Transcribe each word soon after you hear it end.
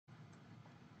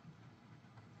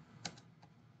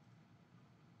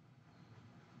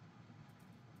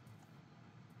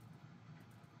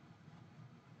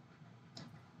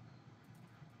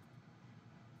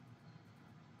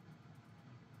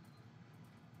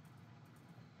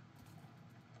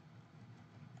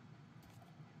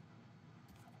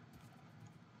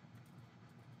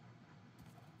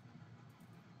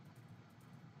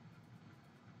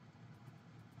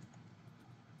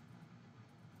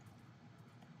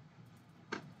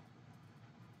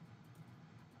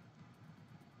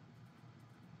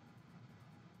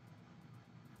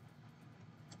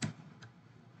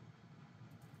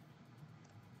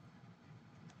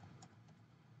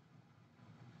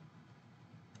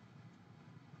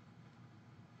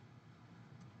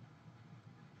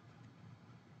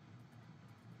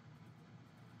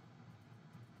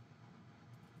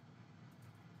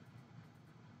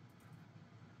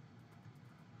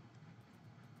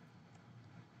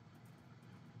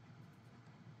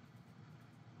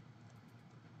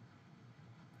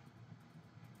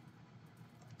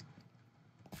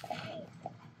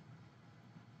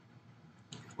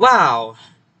Wow.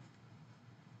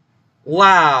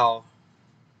 Wow.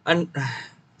 And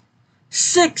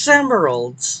 6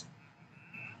 emeralds.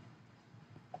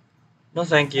 No,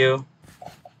 thank you.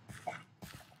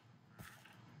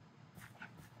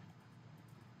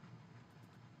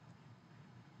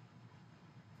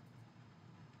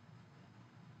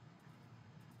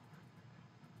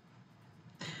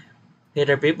 Hey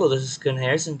there, people. This is Kun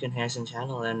Harrison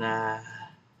channel, and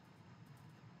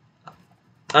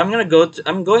I'm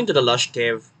going to the lush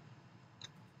cave.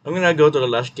 I'm gonna go to the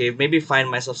lush cave. Maybe find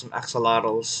myself some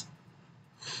axolotls.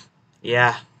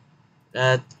 Yeah.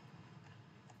 Uh,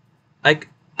 I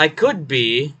I could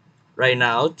be right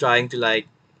now trying to like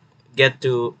get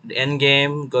to the end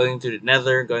game, going to the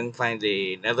Nether, going to find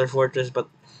the Nether fortress, but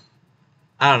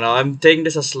I don't know. I'm taking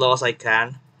this as slow as I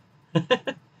can.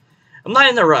 I'm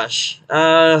not in a rush.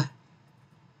 Well,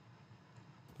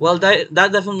 that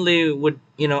definitely would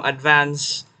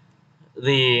advance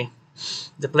the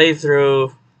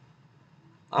playthrough.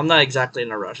 I'm not exactly in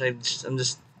a rush. I'm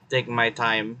just taking my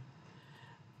time.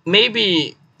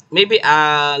 Maybe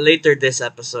later this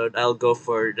episode I'll go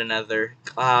for the Nether.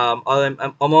 I'm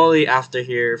only after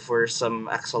here for some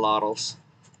axolotls.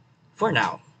 For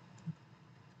now,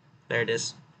 there it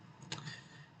is.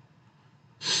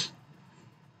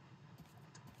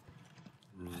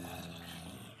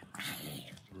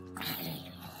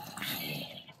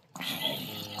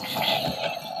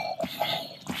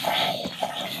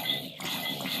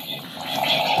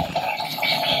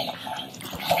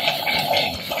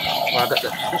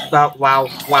 Wow,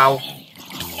 wow.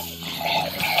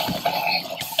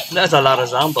 That's a lot of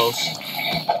zombos.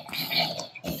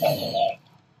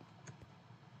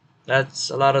 That's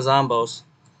a lot of zombos.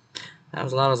 That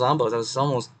was a lot of zombos. That was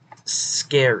almost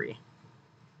scary.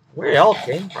 Where they all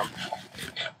came from?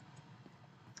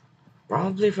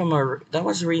 Probably from that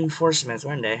was reinforcements,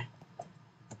 weren't they?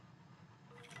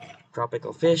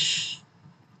 Tropical fish.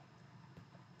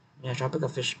 Yeah, tropical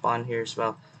fish spawn here as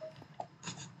well.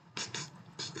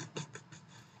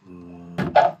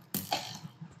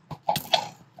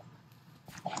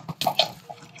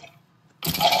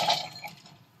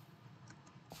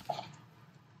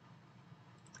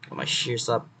 Got my shears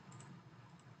up.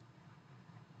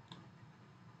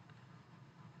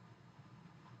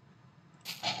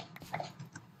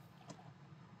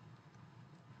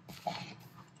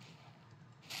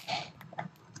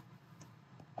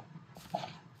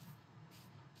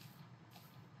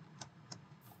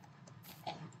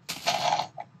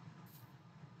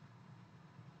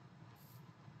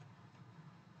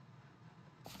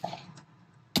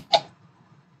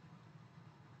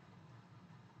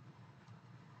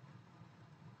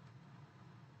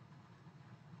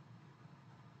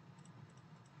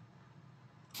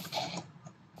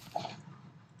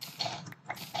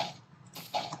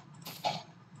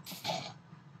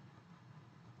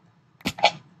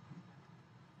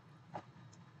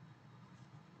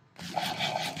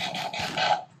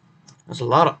 That's a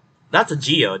lot of. That's a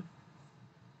geode.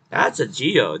 That's a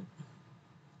geode.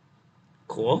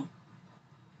 Cool.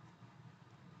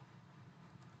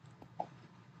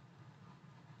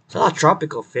 There's a lot of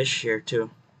tropical fish here too.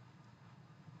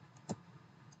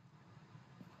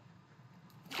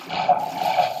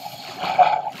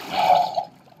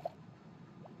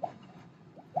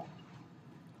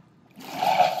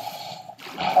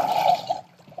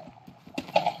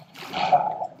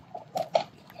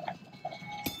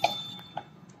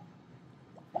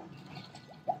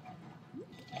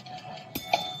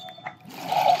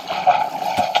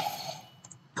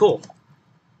 Cool.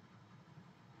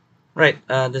 Right.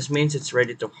 This means it's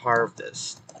ready to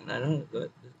harvest. I don't.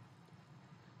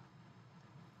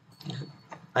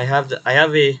 I have the. I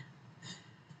have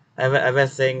a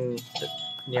thing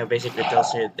that basically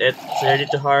tells you it's ready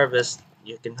to harvest.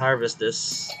 You can harvest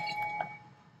this.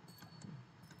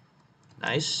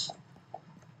 Nice.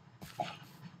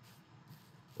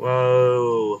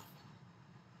 Whoa.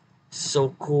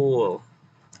 So cool.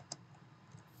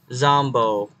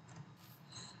 Zombo.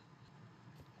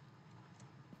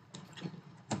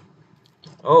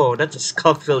 Oh, that's a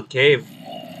skull-filled cave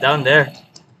down there.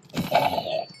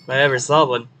 If I ever saw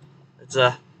one.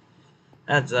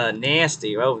 That's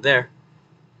nasty over there.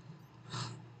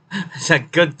 It's a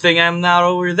good thing I'm not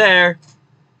over there.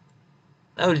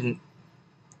 That wouldn't.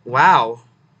 Wow.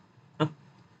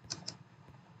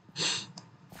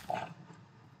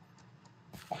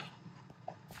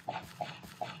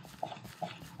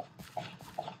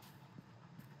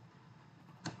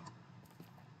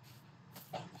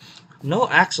 No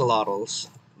axolotls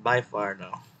by far,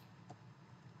 though.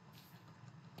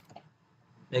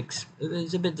 It's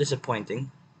a bit disappointing.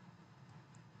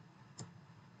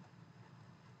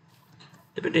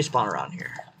 Did they spawn around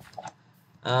here?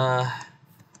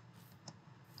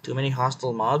 Too many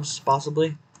hostile mobs,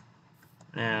 possibly?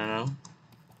 I don't know.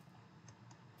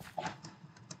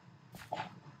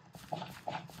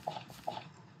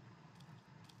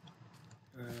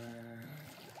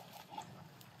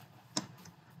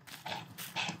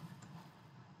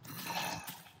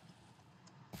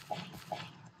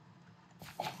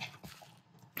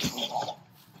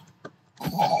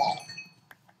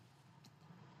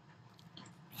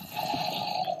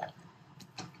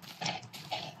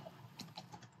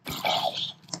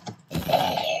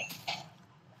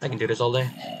 I can do this all day.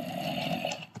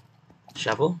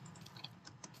 Shovel.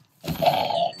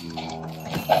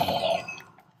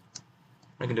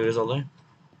 I can do this all day.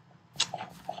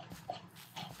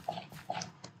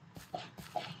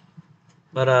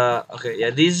 But okay,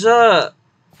 yeah, these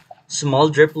small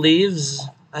drip leaves,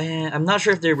 I'm not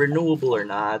sure if they're renewable or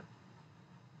not.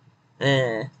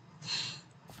 And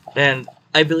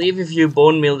I believe if you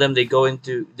bone meal them, they grow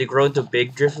into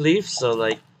big drip leaves. So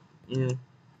like,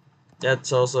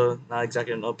 that's also not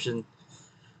exactly an option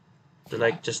to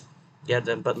like just get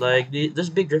them. But like this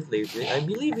big drip leaf, I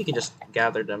believe we can just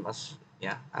gather them as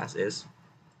is.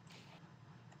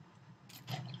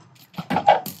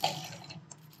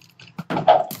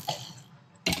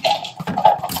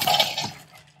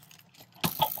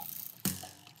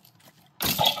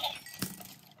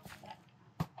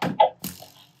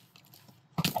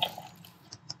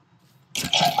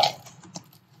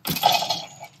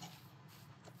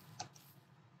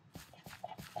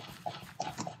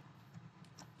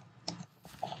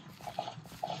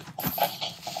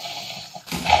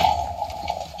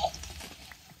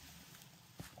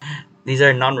 These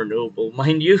are non-renewable,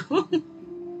 mind you.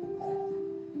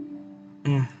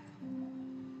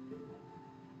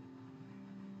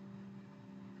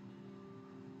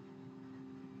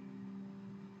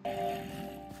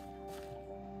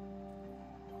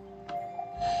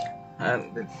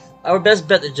 Our best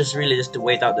bet is just to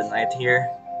wait out the night here.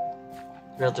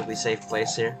 Relatively safe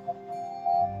place here.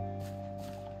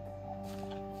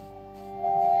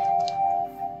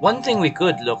 One thing we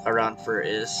could look around for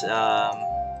is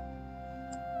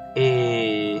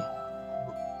a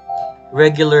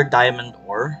regular diamond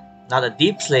ore, not a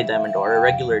deep slate diamond ore, a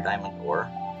regular diamond ore.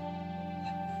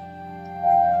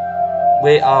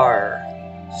 We are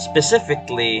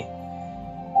specifically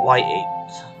Y8.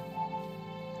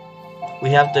 We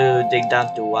have to dig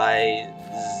down to Y0,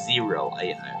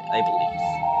 I believe.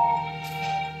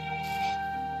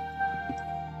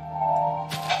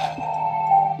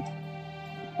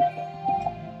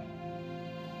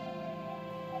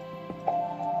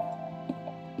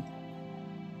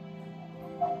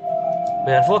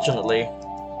 But unfortunately,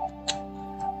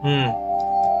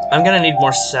 I'm gonna need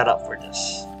more setup for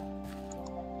this.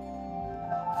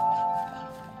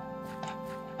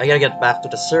 I gotta get back to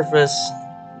the surface,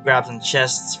 grab some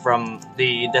chests from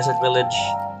the desert village.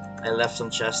 I left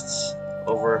some chests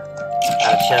over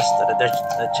at a chest at the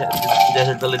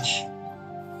desert village.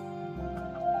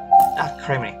 Ah,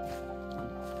 criminy.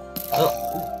 Oh.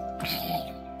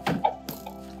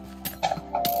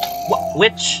 What?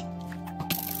 Which?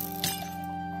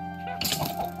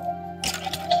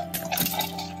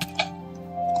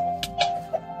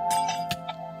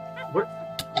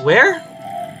 Where?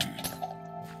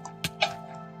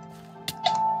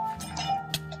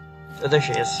 Oh, there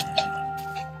she is.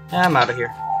 I'm out of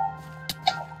here.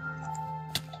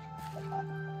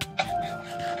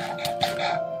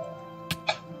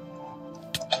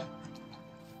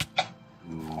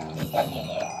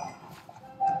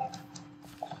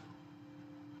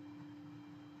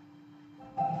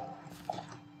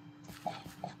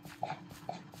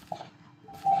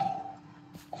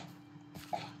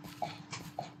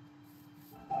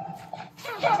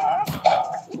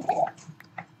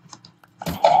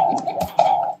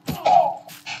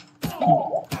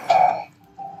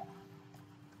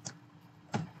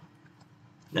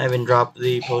 I haven't dropped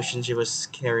the potion she was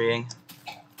carrying.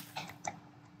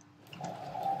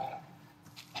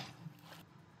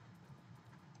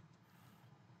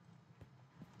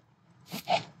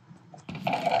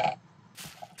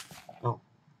 Oh,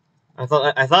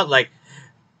 I thought like,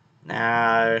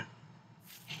 nah.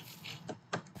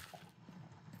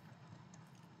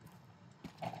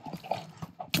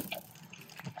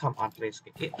 Come on, please,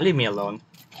 leave me alone.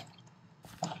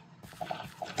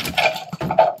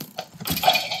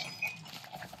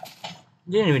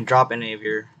 You didn't even drop any of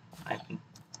your items.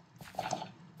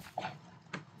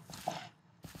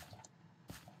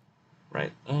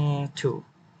 Right, 2.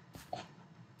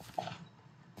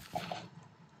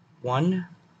 1.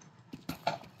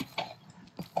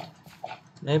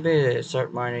 Maybe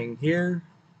start mining here.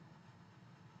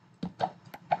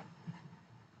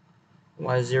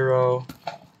 Y0.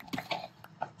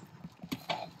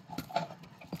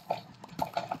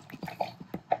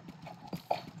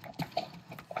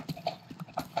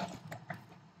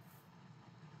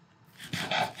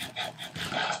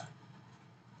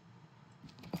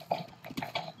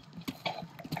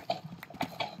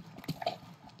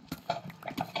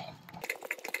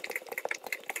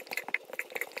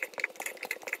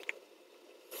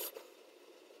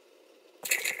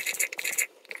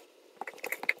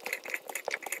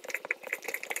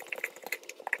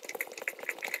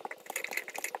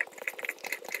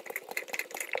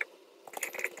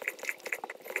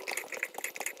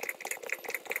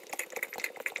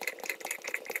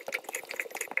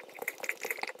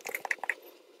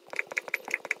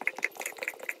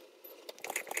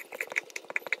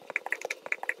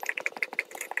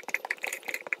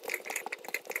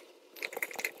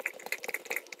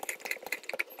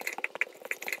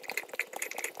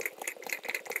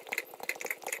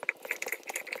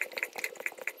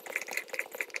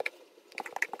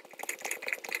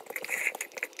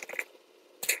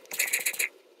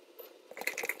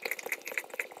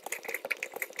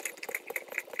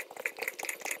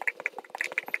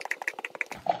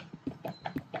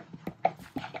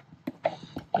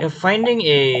 Yeah, finding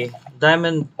a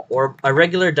diamond or a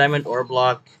regular diamond ore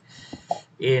block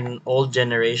in old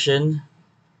generation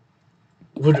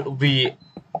would be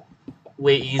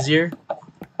way easier.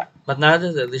 But now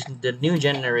that the new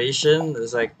generation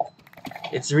is like,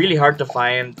 it's really hard to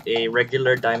find a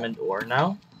regular diamond ore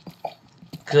now,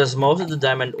 because most of the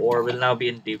diamond ore will now be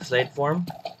in deep slate form.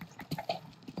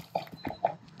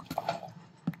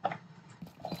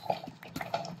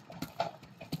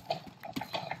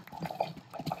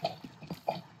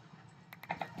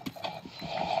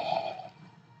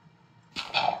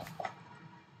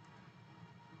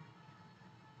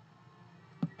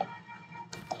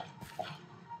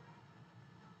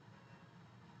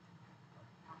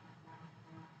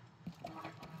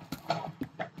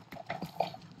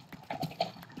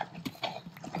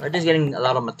 I'm just getting a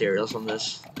lot of materials from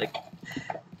this. Like,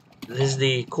 this is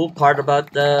the cool part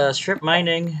about the strip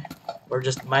mining. Or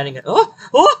just mining it. Oh!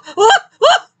 Oh! Oh!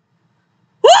 Oh!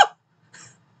 Oh!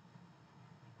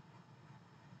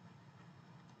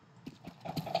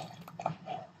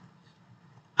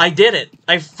 I did it!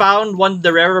 I found one of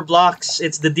the rarer blocks.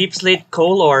 It's the deep slate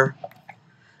coal ore.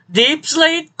 Deep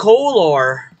slate coal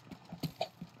ore!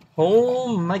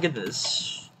 Oh my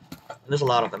goodness. There's a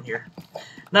lot of them here.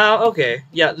 Now, okay.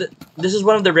 Yeah, this is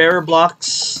one of the rarer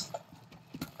blocks.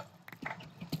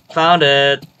 Found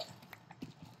it.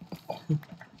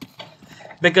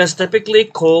 Because typically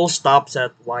coal stops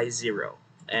at Y0.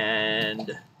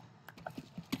 And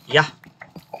yeah.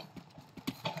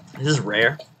 This is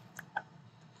rare.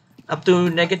 Up to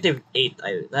 -8.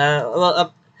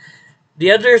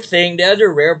 The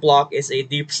other rare block is a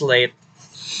deep slate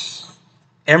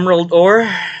emerald ore,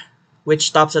 which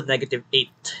stops at -8.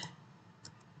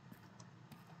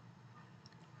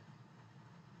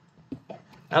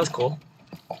 That was cool.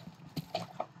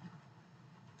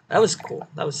 That was cool.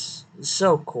 That was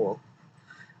so cool.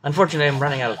 Unfortunately, I'm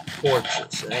running out of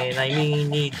torches, and I may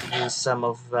need to use some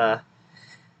of, I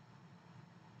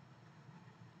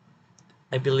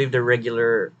believe the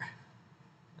regular...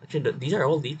 Actually, these are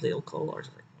all deep little colors.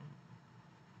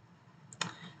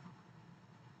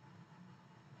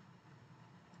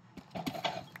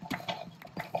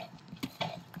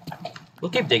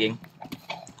 We'll keep digging.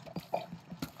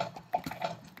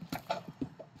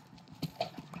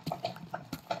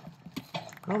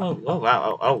 Oh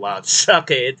wow! Oh wow! It's,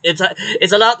 okay, it's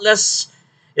a lot less.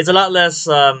 It's a lot less.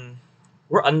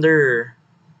 We're under.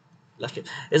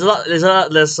 It's a lot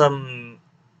less.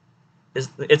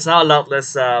 It's not a lot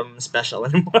less special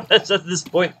anymore. At this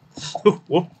point.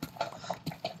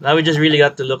 Now we just really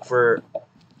got to look for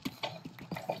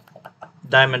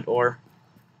diamond ore.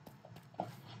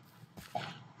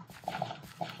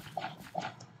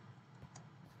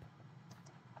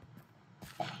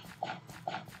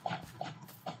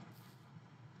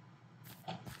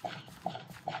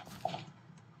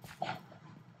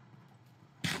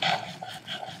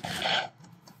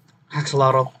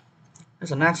 Axolotl.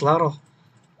 There's an axolotl.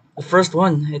 The first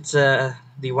one. It's the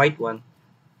white one.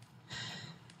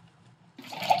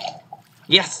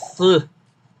 Yes!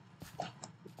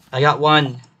 I got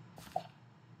one.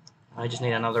 I just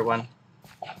need another one.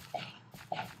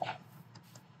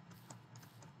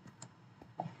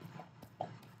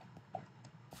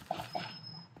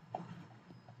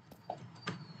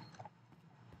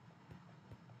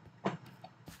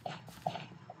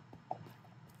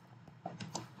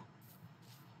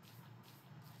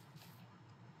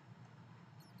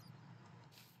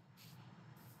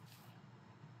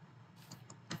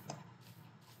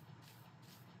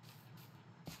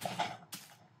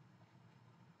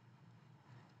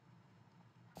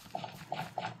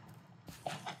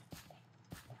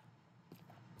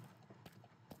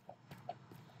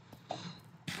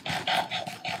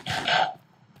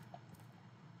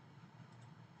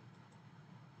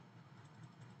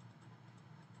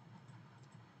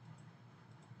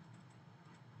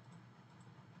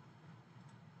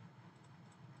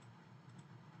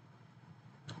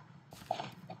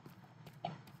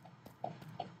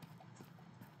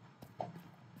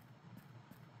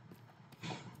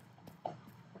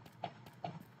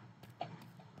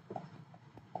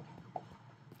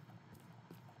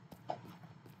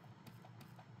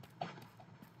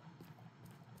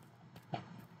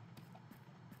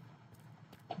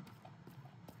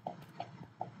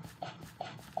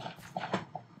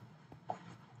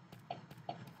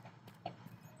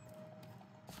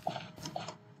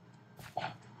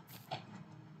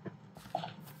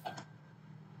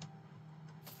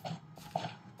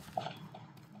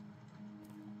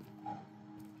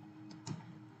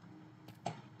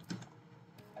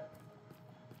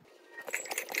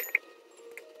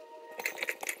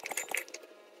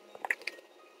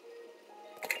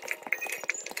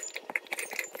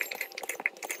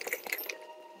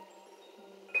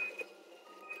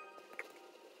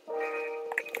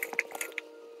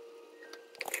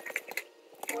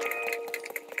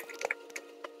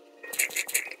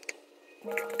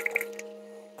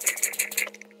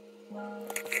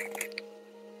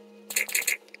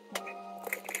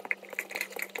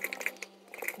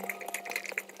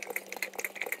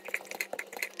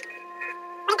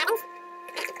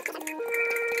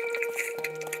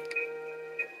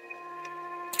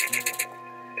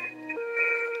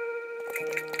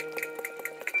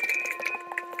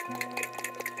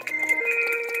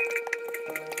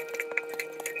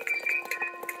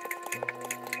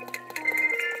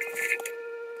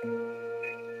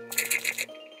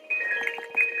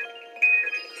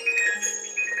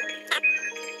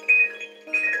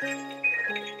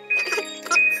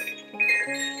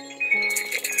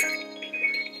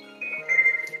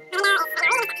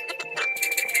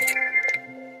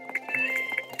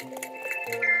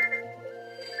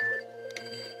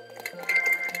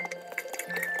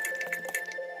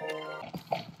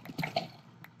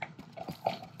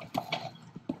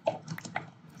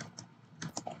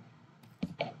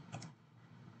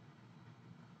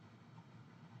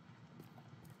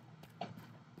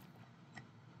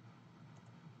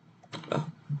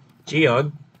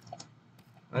 Geode.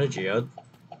 Not a geode.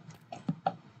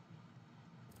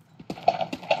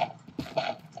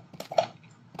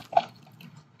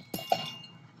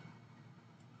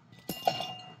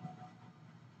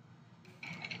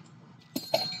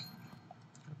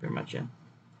 Pretty much, yeah.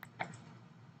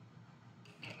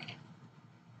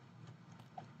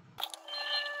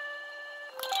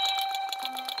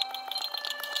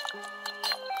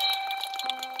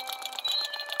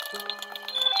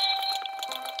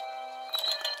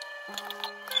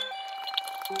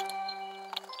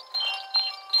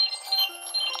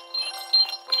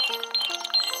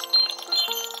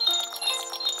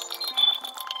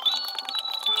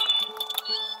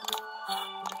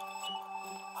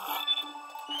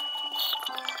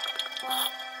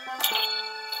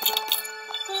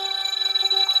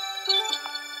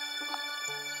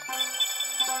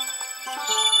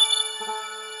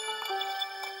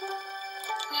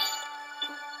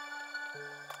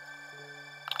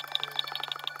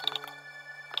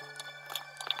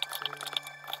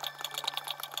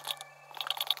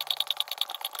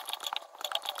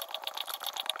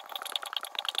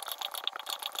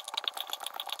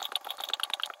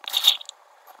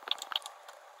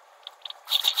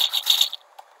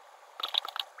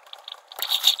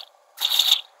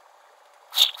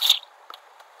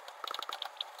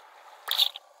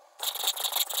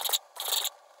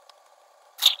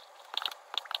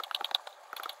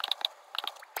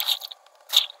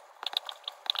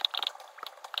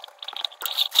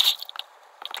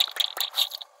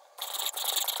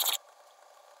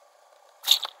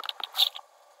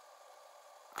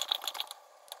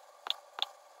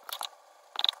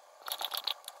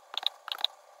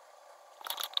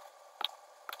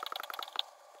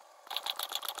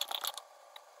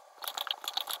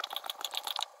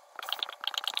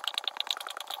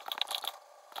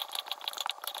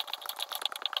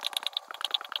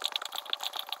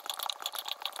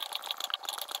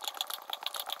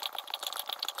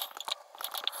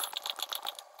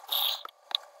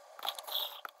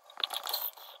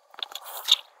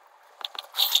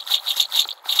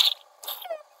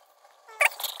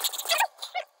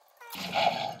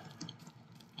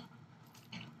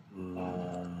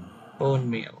 Bone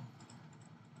meal.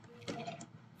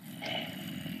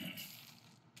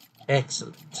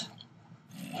 Excellent.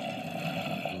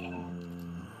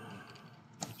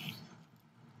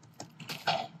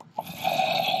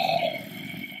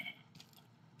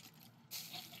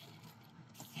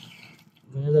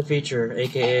 Another feature,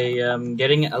 aka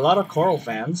getting a lot of coral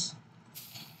fans.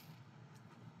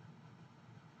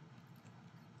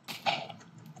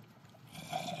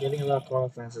 Getting a lot of coral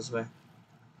fans this way.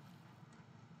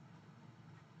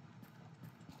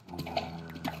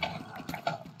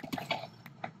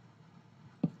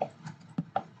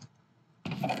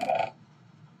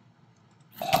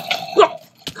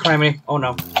 Criminy. Oh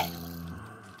no.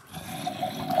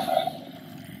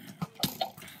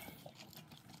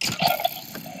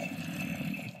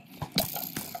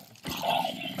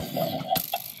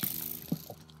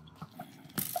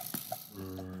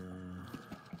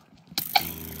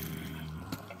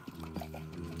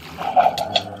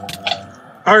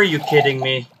 Are you kidding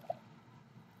me?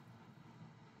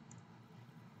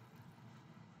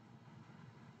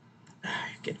 Are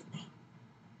you kidding me?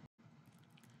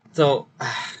 So,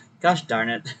 gosh darn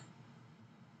it.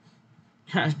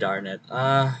 Gosh darn it.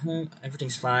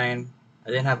 Everything's fine. I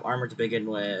didn't have armor to begin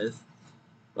with.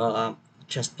 Well,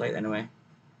 chest plate anyway.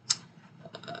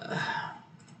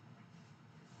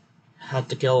 Had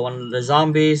to kill one of the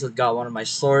zombies that got one of my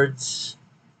swords.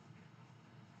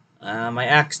 My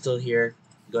axe still here.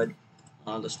 Good.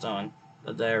 On the stone.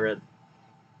 The red.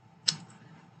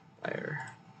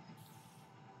 Fire.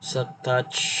 Set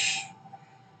touch.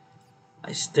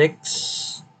 My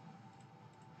sticks.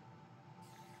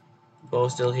 Bow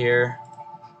still here.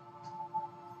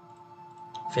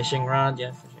 Fishing rod.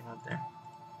 Yeah, fishing rod there.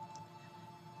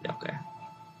 Yeah, okay.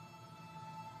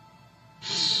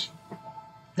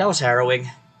 That was harrowing.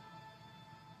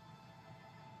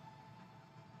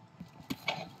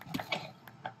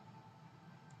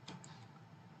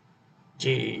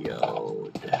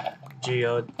 Geode.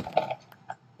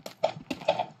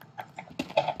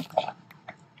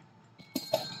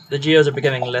 The geodes are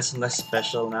becoming less and less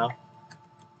special now.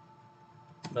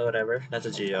 But whatever, that's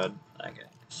a geode, I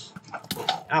guess.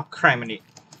 Oh, criminy.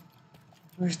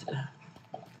 Where's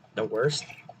the worst?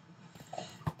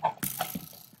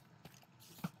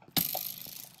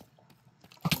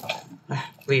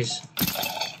 Please.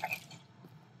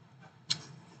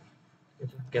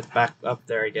 Get back up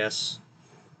there, I guess.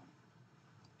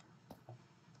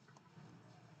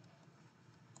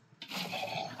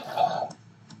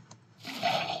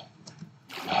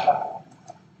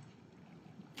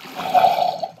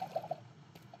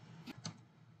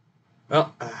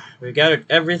 Well, we gathered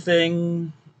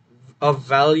everything of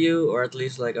value, or at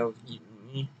least like of.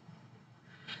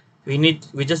 We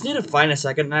just need to find a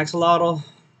second axolotl.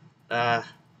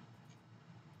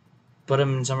 Put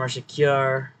him in somewhere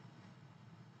secure.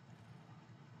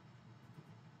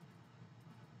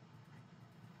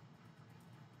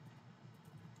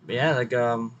 But yeah, like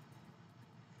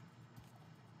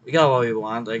we got what we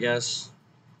want, I guess.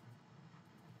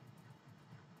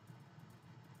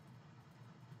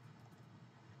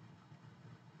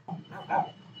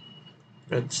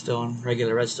 Redstone,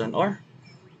 regular redstone ore.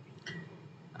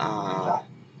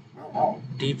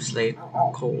 Deep slate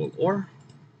coal ore.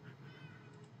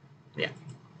 Yeah,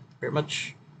 pretty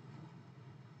much.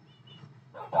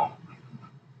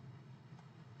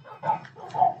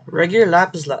 Regular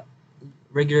lapis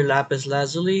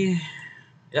lazuli.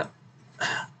 Yep.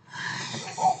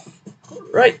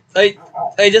 Right.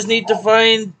 I just need to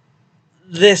find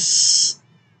this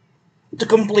to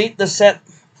complete the set.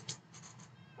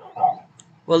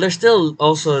 Well, there's still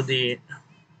also the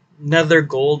Nether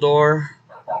gold ore.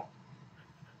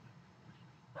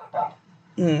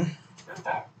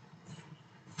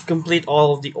 Complete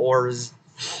all of the ores.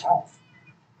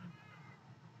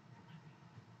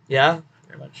 Yeah,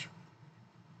 very much.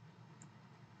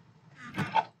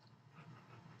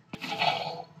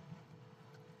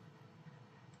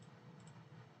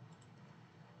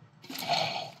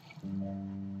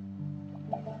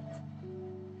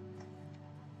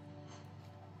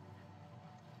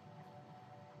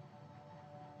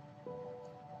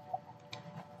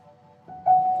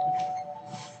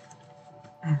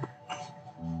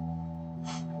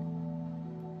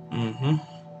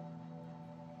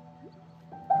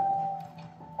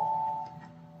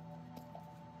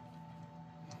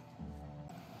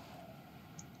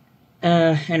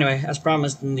 Anyway, as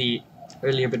promised in the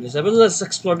earlier business episode, let's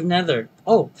explore the Nether.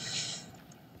 Oh,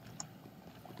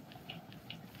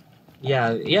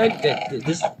 yeah.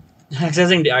 This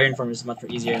accessing the iron farm is much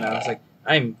easier now. It's like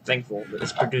I'm thankful that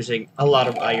it's producing a lot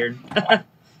of iron.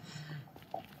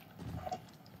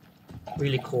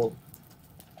 Really cool.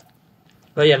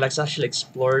 But yeah, let's actually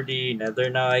explore the Nether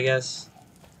now, I guess.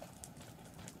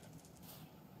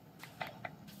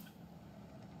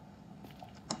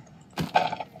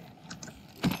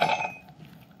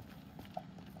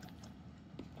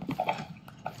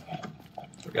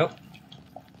 we go.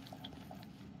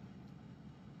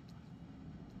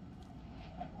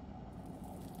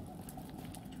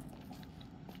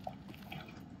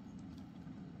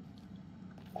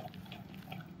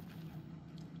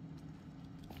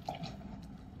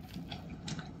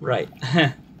 Right.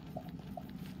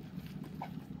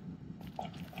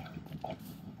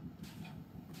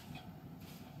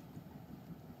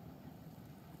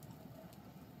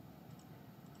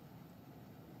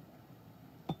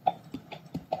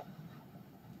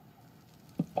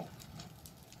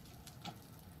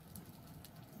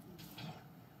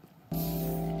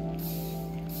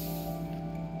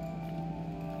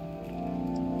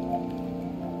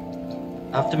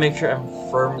 I have to make sure I'm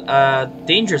firm.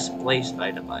 Dangerous place,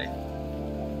 by the by.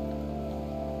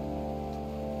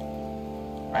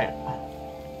 Right.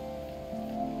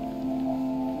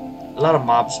 A lot of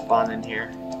mobs spawn in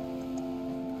here.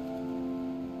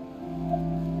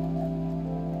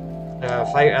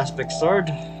 Fire aspect sword.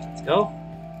 Let's go.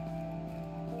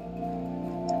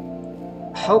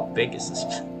 How big is this?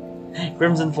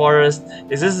 Crimson Forest.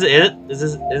 Is this it? Is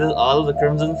this all of the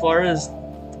Crimson Forest?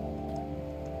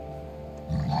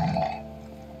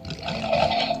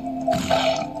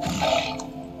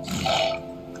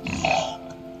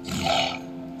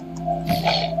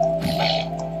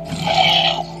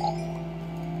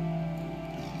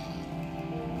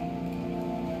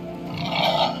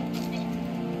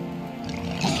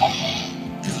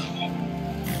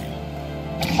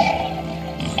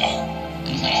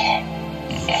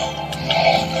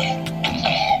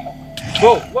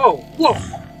 Whoa, whoa, whoa!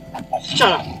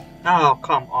 Shut up! Oh,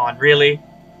 come on, really?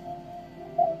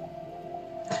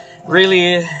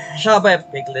 Really? Shut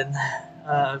up, Piglin.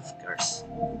 Of course.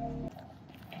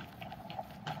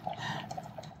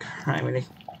 Criminy.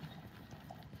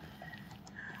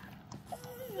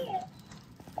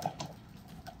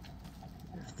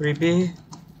 F3B.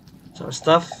 Some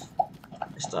stuff.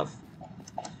 Stuff.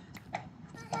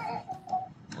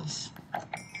 Yes.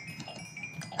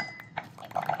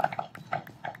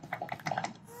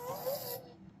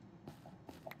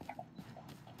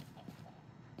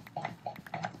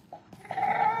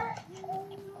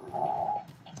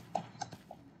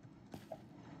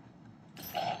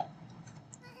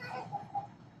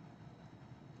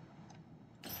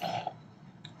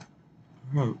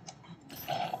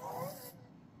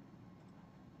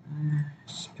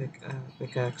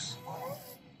 Pickaxe.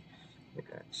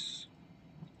 Pickaxe.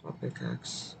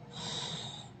 Pickaxe.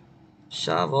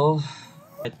 Shovel.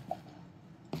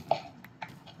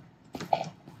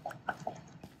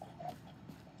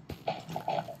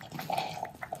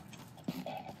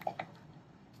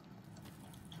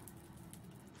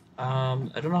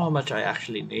 I don't know how much I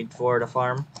actually need for the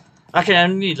farm. Actually, I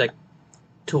need like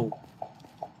 2.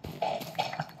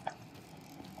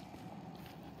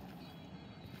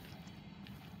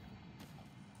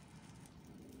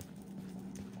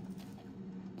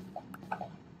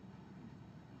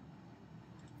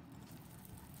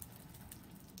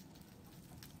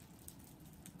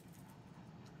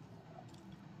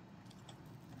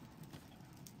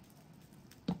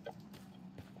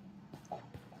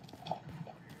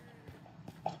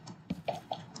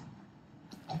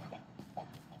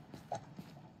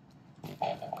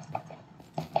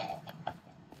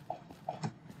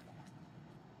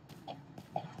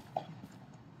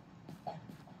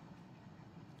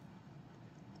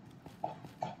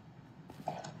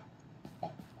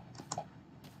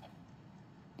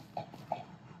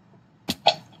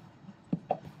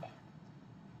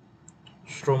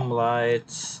 Stroom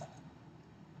lights.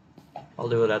 I'll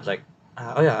do that like.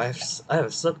 Oh yeah, I have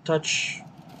a silk touch.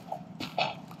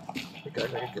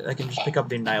 Because I can just pick up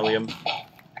the nylium.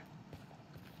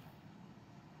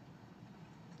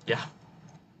 Yeah.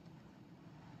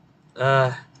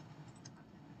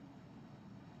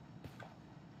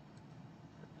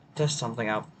 Test something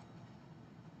out.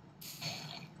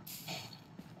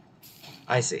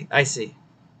 I see. I see.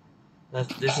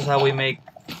 This is how we make.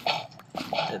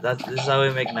 This is how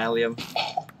we make nylium.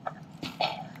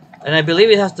 And I believe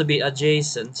it has to be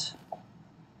adjacent.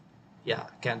 Yeah,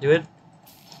 can't do it.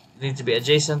 It needs to be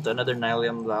adjacent to another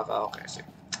nylium block. Oh, okay, I see.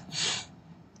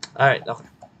 Alright, okay.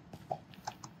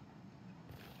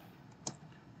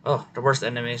 Oh, the worst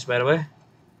enemies, by the way.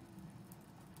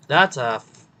 That's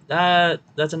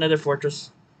another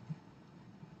fortress.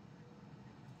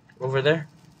 Over there.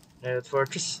 Another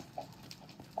fortress.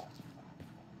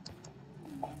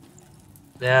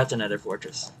 That's another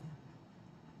fortress.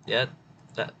 Yeah,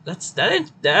 that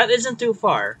isn't too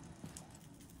far.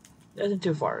 That isn't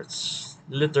too far. It's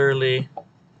literally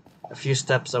a few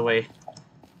steps away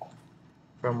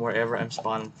from wherever I'm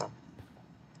spawning from.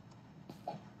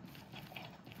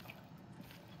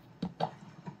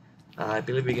 I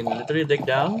believe we can literally dig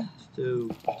down to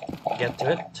get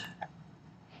to it.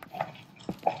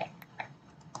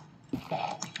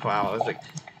 Wow,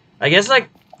 I guess like,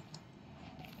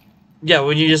 yeah,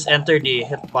 when you just enter the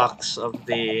hitbox of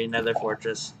the Nether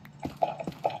fortress.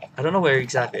 I don't know where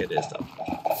exactly it is though.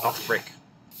 Oh frick.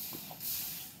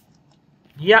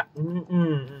 Yeah.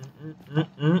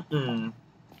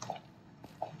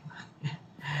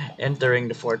 Entering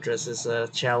the fortress is a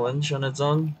challenge on its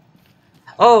own.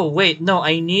 Oh wait, no,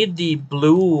 I need the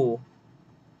blue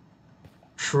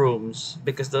shrooms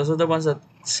because those are the ones that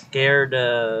scare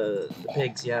the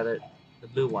pigs. Yeah, the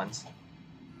blue ones.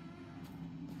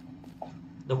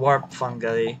 The warp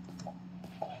fungi.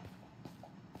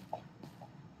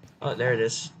 Oh, there it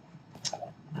is.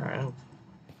 All right.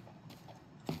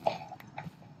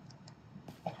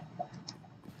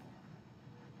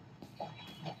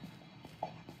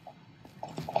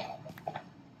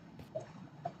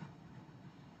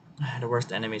 The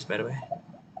worst enemies, by the way.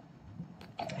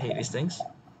 I hate these things.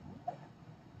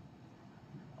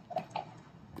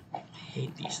 I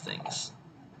hate these things.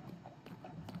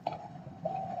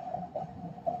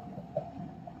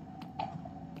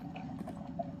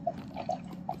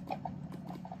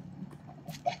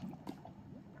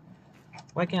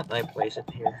 Why can't I place it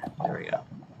here? There we go.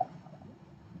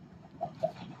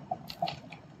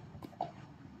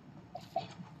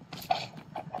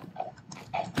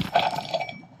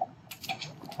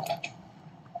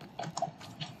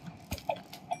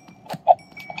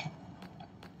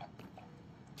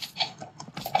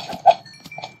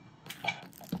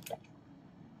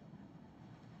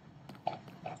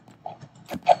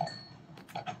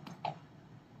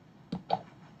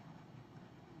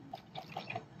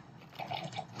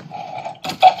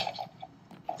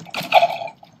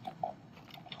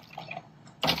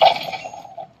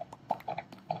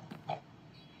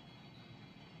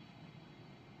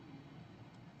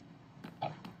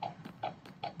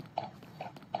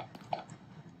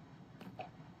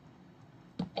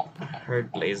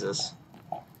 Heard blazes.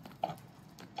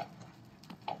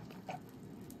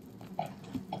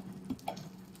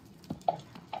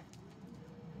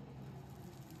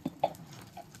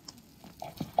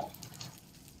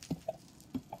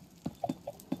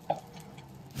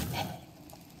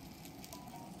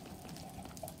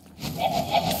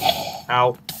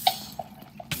 Ow.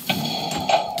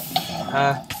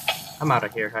 I'm out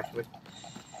of here, actually. I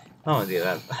don't want to do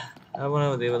that. I don't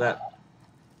want to deal with that.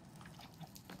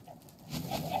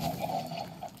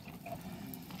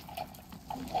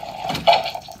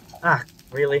 Ah,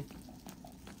 really?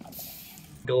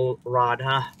 Gold rod,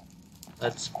 huh?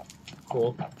 That's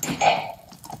cool.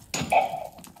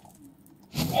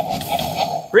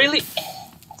 Really?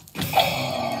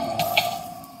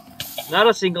 Not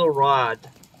a single rod.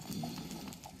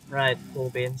 Right, cool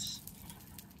beans.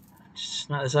 Just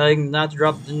not deciding not to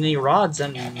drop any rods,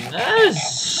 and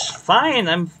that's fine.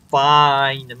 I'm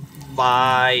fine. I'm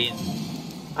fine.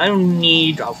 I don't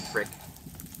need. Oh frick.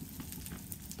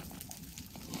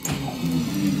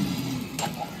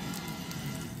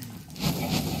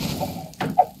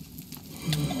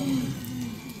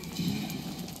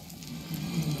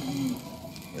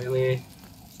 Really?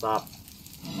 Stop.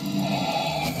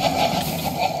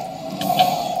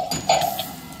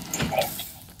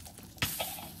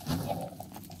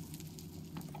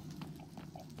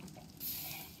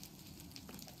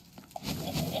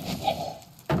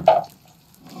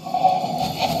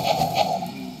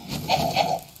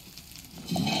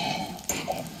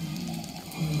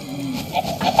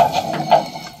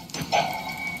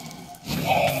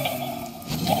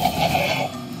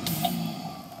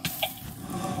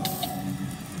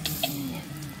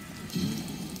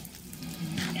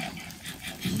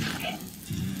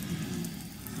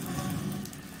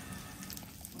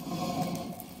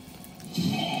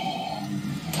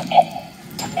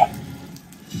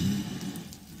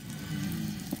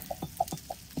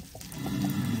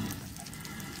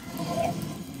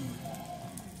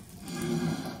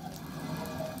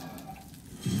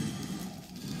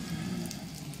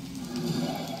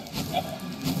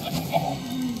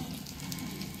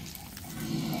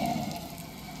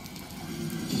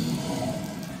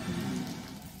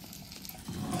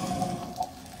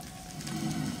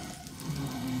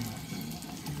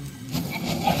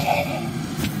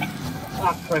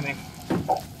 Ah, trimming.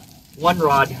 One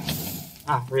rod.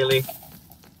 Ah, really?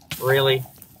 Really?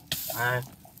 Alright.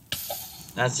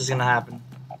 That's just gonna happen.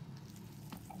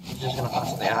 It's just gonna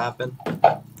constantly happen.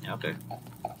 Yeah, okay.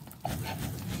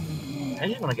 I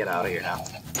just wanna get out of here now.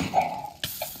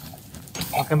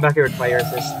 I'll come back here with fire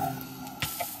assist.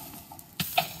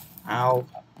 Ow.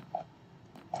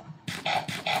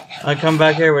 I come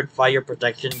back here with fire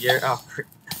protection gear. Oh,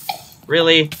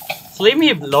 really? Leave me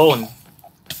alone.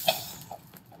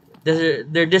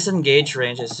 Their disengage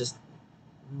range is just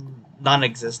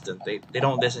non-existent. They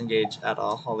don't disengage at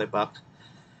all. Holy buck.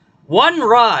 One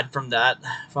rod from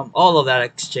all of that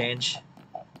exchange.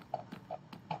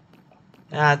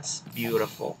 That's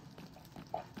beautiful.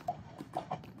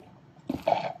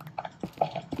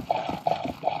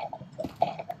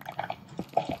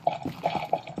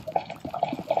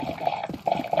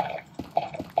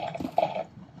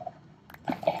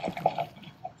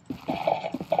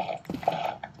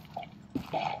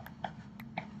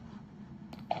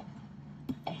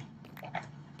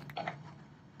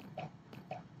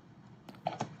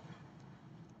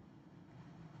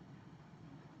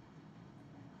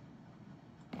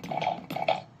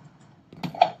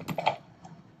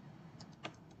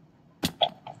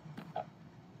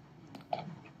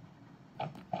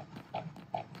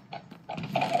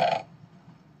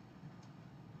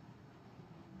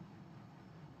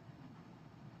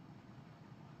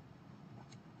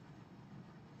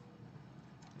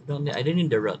 I didn't need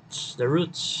the roots. The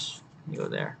roots go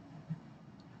there.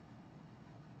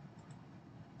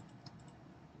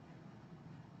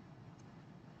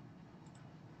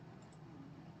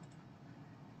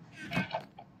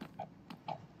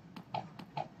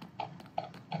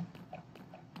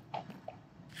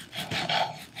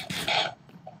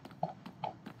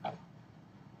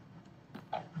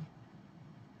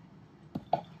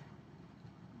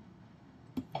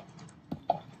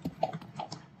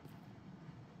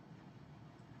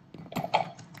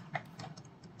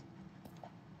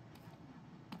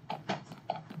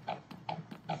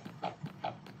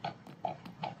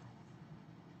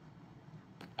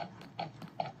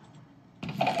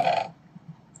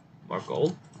 More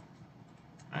gold.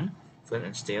 And flint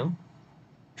and steel.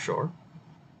 Sure.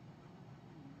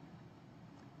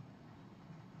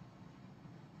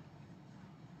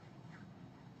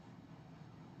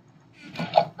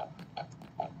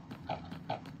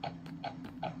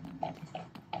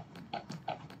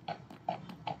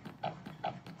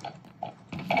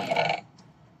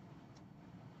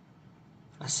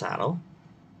 A saddle.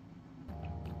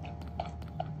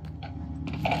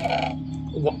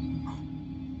 What?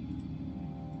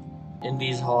 In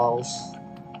these halls,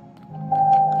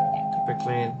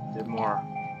 typically the more.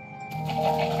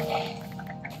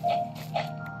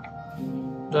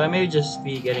 So I may just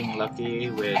be getting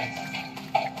lucky with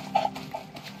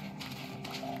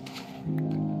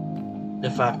the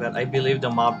fact that I believe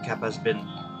the mob cap has been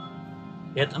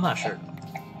hit. I'm not sure.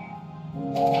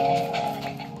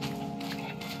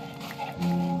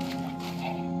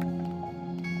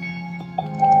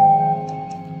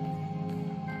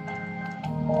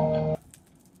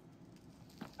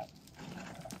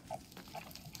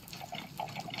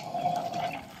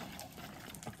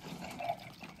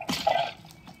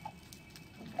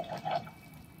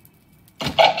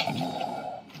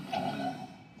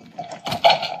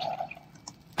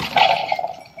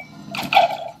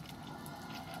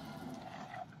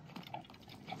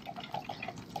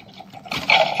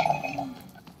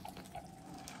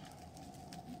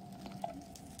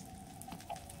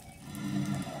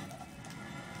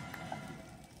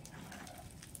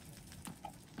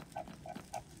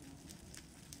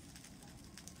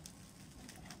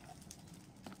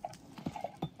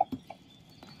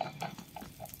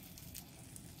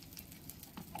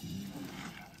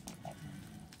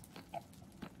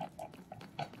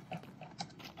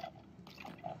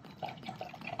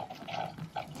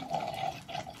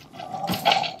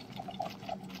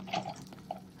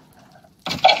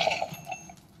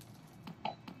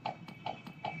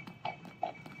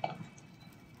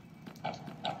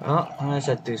 Oh, I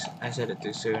said it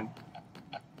too soon.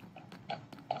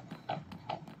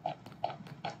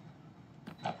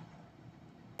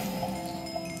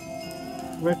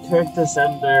 Return to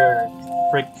sender.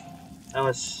 Frick. That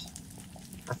was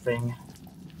a thing.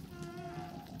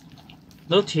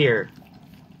 No tier.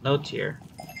 No tier.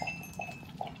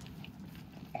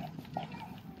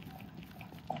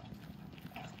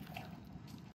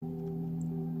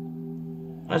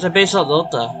 There's a basalt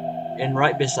delta. And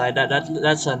right beside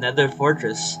that's a nether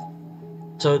fortress.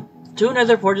 So 2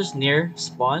 nether fortresses near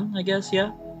spawn, I guess,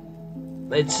 yeah.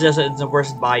 But it's just it's the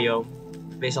worst bio.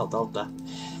 Basalt delta.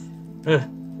 Ugh.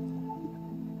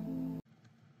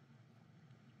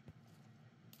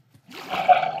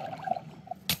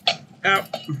 Ow.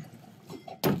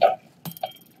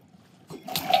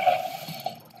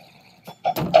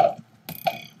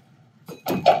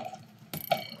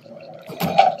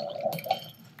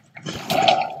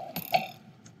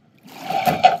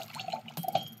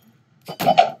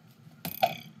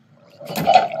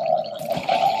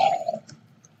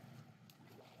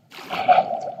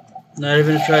 Not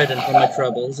even a trident for my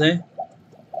troubles, eh?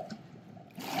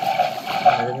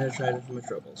 Not even a trident for my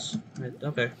troubles. Right,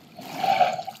 okay.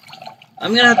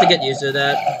 I'm gonna have to get used to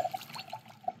that.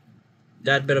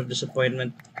 That bit of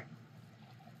disappointment.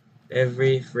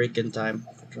 Every freaking time.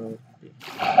 Control B.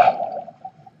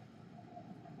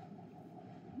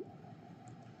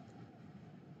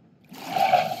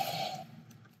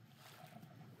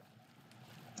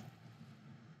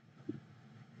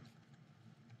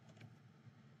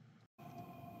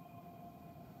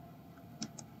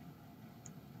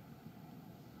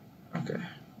 Okay.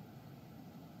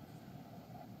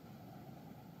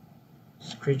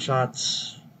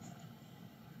 Screenshots.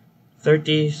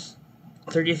 30,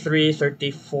 33,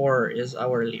 34 is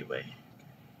our leeway.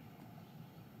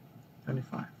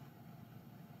 25.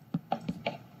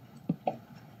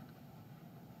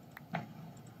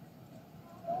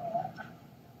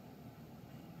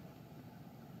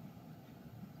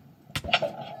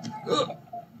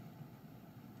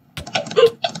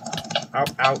 Ow,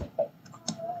 ow.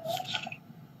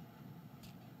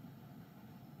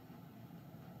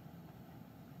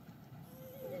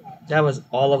 That was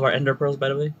all of our ender pearls, by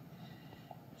the way.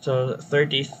 So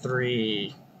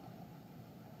 33.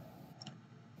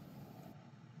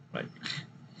 Right.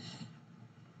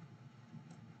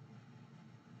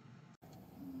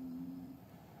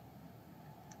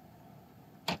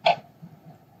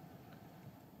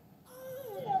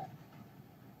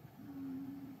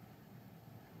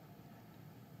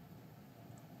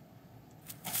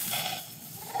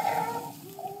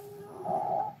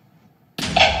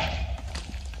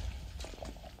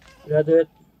 Did I do it?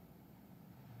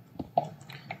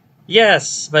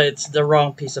 Yes, but it's the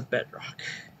wrong piece of bedrock.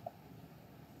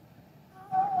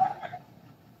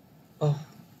 Oh.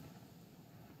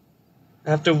 I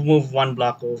have to move one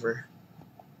block over.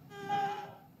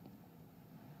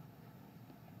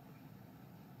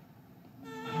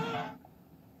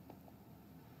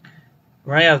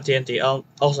 Right out of TNT.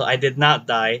 Also, I did not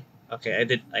die. Okay,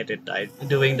 I did die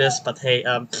doing this, but hey,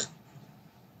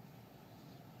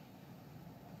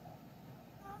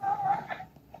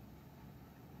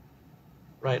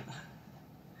 right.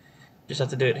 Just have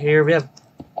to do it here. We have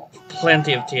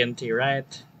plenty of TNT,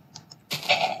 right?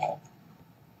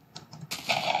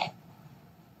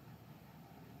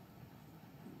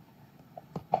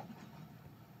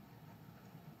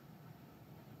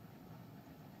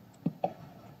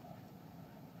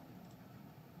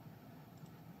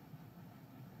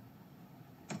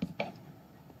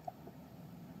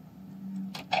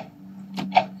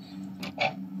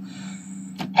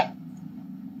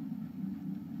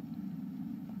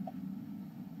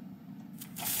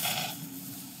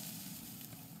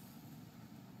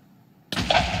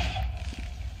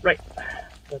 Right.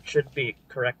 That should be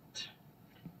correct.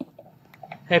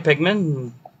 Hey,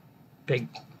 Pigman. Pig.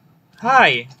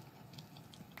 Hi!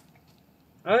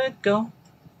 Alright, go.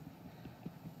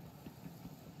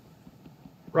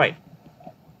 Right.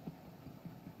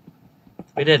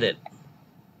 We did it.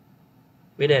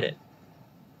 We did it.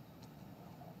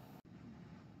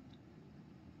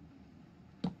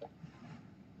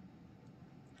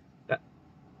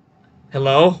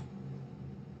 Hello?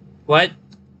 What?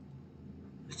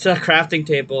 It's a crafting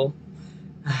table.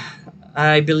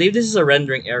 I believe this is a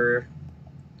rendering error.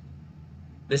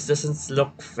 This doesn't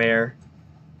look fair.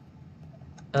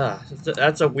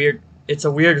 That's a weird. It's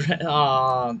a weird. It's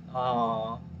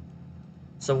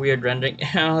a weird rendering.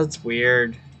 It's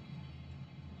weird.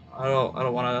 I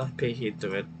don't want to pay heed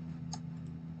to it.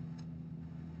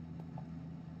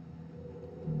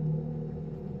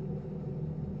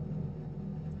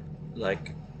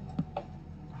 Like.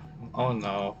 Oh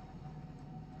no.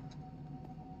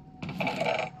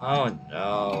 Oh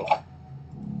no.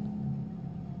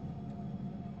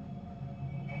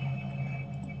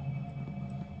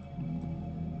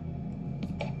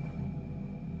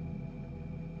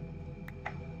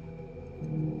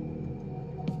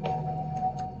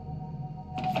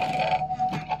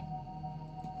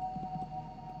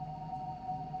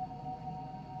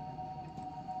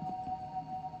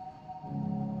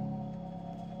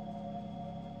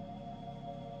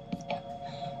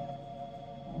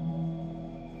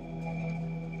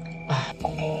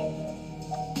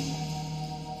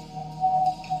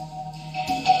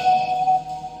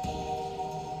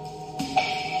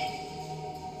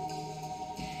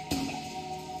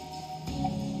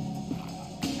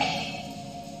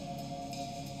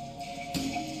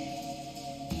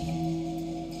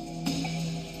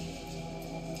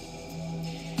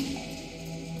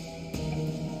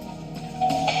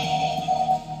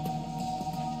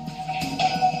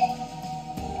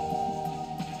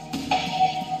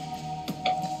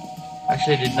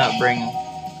 Actually, did not bring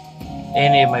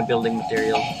any of my building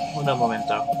material. Un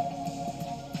momento.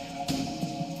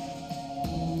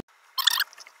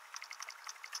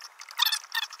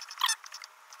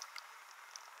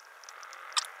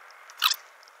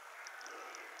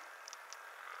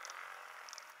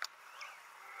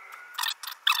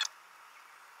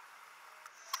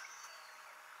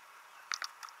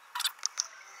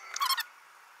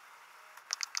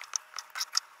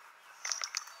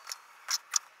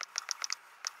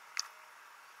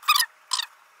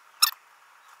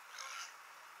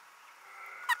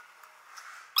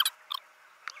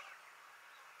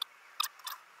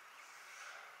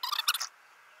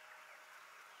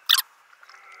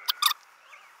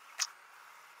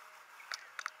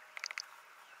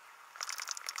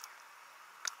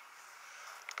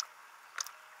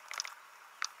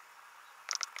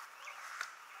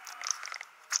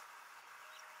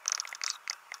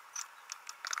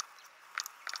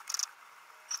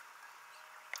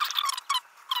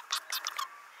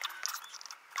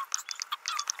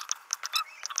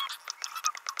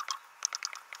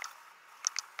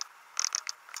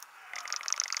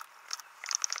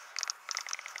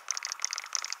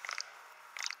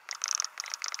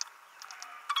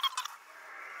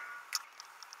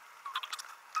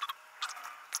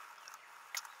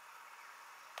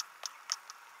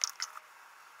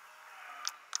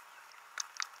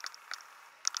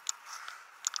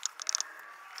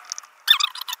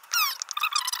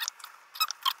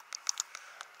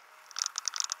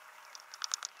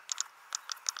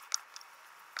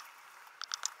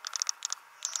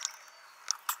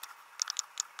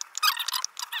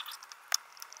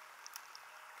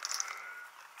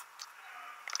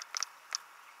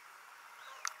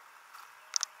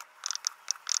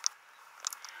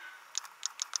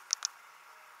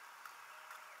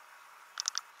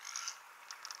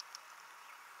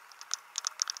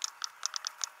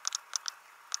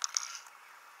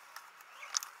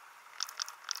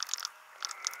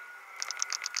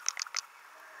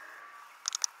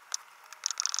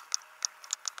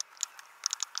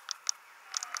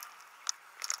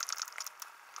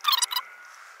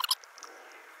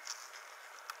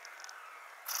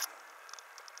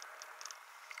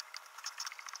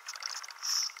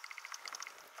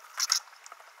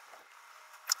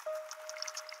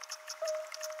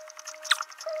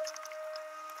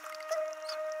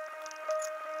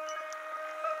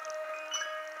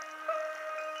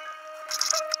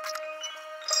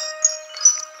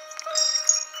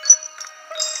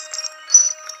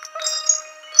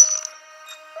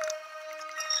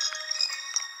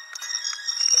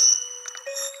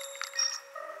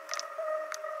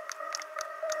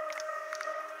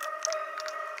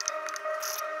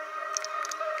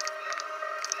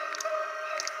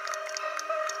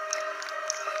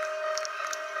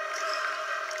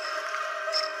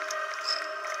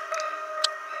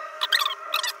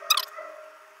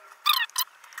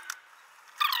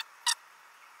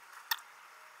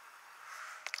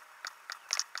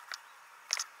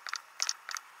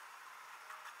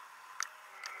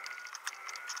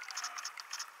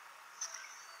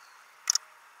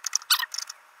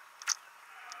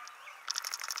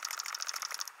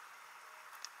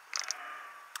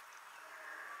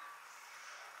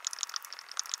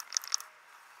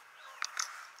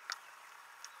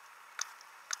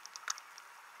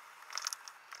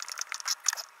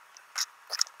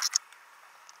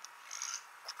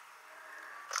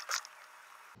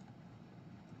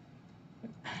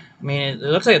 I mean, it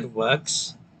looks like it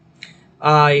works.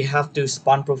 I have to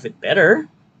spawn proof it better.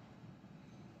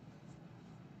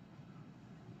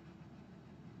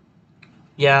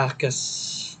 Yeah,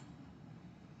 because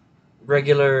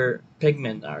regular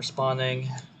pigment are spawning.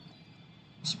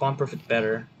 Spawn proof it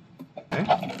better.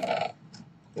 Okay.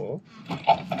 Cool.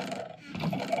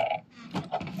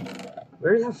 We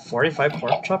already have 45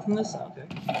 pork chop from this? Okay.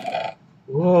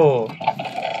 Whoa.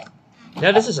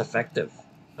 Yeah, this is effective.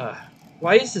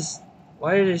 Why is this...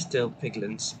 Why are they still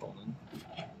piglins spawning?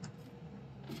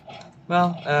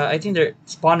 Well, I think they're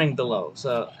spawning below,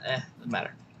 so doesn't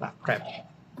matter. Ah, crap.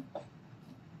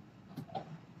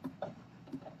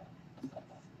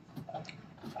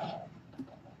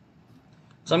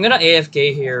 So I'm gonna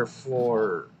AFK here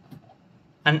for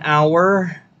an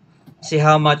hour, see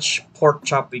how much pork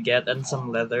chop we get and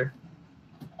some leather.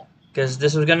 Because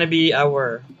this was gonna be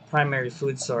our primary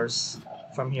food source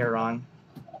from here on.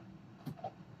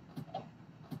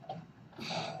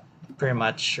 Pretty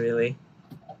much, really.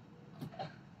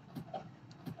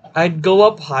 I'd go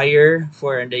up higher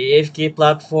for the AFK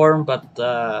platform, but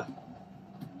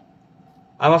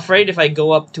I'm afraid if I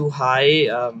go up too high,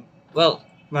 well,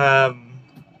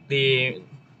 the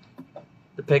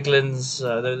the piglins,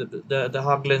 the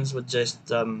hoglins would just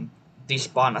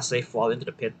despawn as they fall into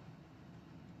the pit.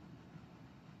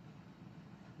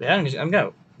 Yeah, I'm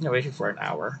gonna wait for an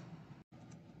hour.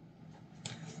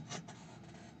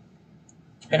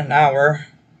 It's been an hour.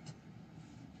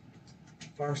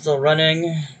 Farm's still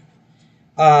running.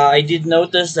 I did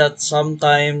notice that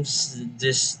sometimes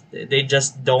they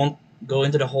just don't go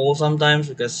into the hole sometimes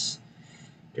because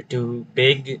they're too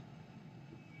big.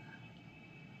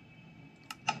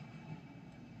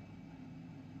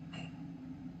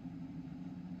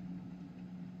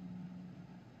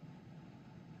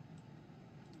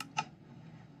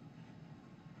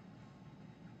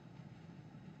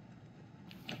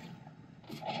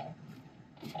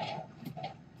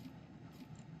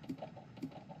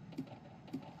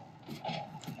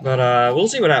 But we'll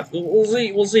see what happens. We'll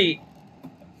see. We'll see.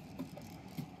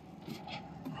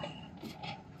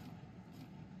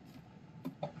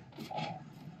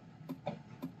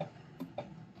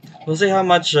 We'll see how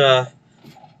much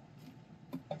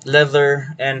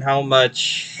leather and how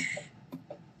much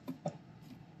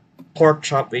pork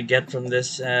chop we get from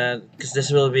this, because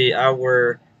this will be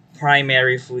our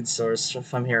primary food source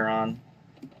from here on.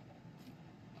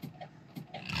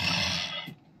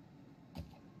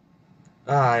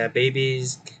 Ah, yeah,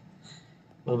 babies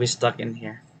will be stuck in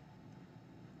here.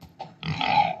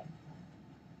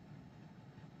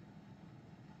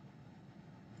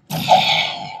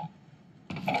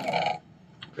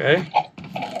 Okay.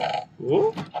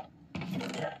 Ooh.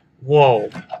 Whoa.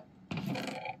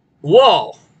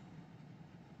 Whoa!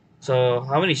 So,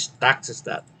 how many stacks is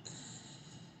that?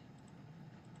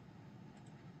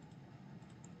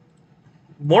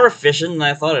 More efficient than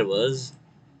I thought it was.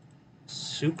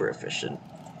 Super efficient.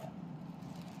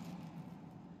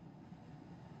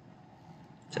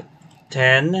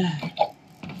 10.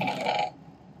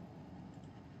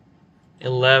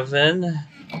 11.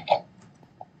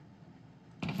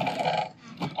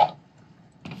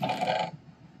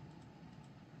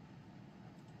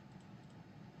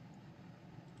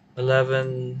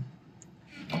 11.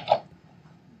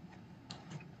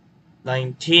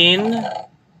 19.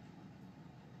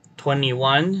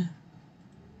 21.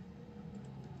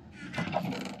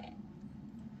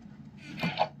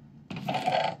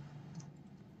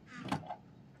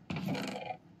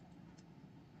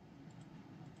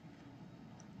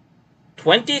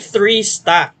 23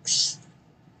 stacks.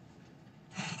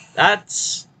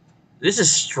 This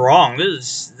is strong.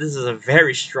 This is a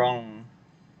very strong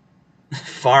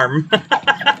farm.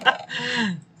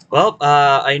 Well,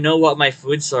 I know what my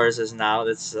food source is now.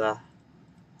 That's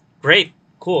great.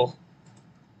 Cool.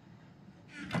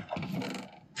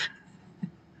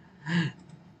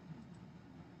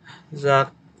 This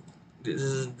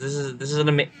is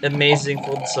an amazing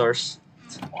food source.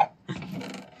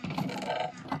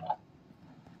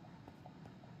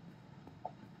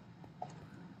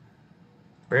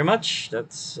 Very much.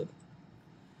 That's.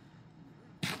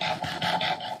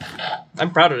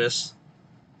 I'm proud of this.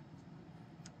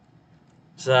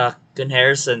 It's a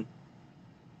comparison.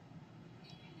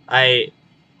 I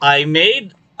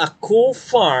made a cool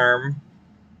farm